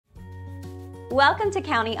Welcome to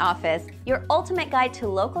County Office, your ultimate guide to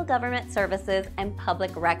local government services and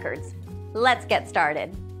public records. Let's get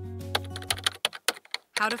started.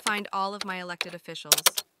 How to find all of my elected officials.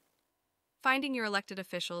 Finding your elected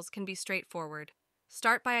officials can be straightforward.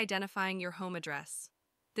 Start by identifying your home address.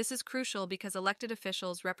 This is crucial because elected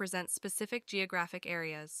officials represent specific geographic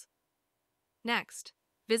areas. Next,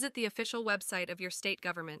 visit the official website of your state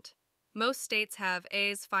government. Most states have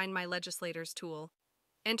A's Find My Legislators tool.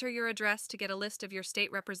 Enter your address to get a list of your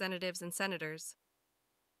state representatives and senators.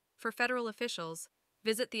 For federal officials,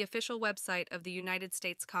 visit the official website of the United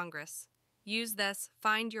States Congress. Use this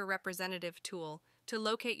Find Your Representative tool to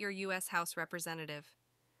locate your U.S. House representative.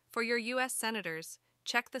 For your U.S. senators,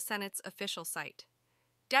 check the Senate's official site.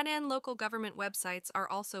 Dead-end local government websites are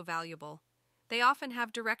also valuable. They often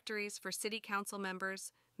have directories for city council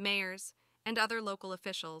members, mayors, and other local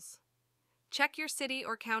officials. Check your city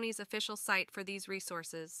or county's official site for these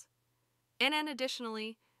resources. And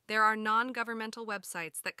additionally, there are non-governmental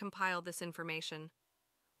websites that compile this information.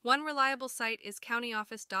 One reliable site is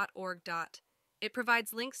countyoffice.org. It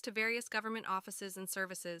provides links to various government offices and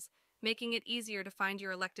services, making it easier to find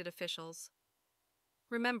your elected officials.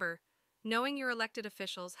 Remember, knowing your elected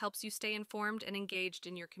officials helps you stay informed and engaged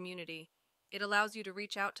in your community. It allows you to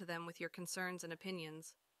reach out to them with your concerns and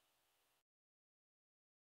opinions.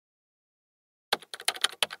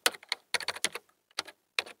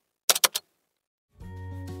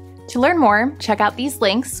 To learn more, check out these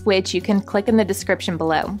links, which you can click in the description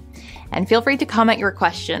below. And feel free to comment your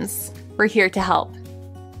questions. We're here to help.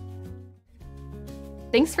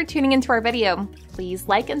 Thanks for tuning into our video. Please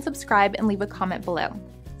like and subscribe and leave a comment below.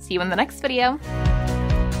 See you in the next video.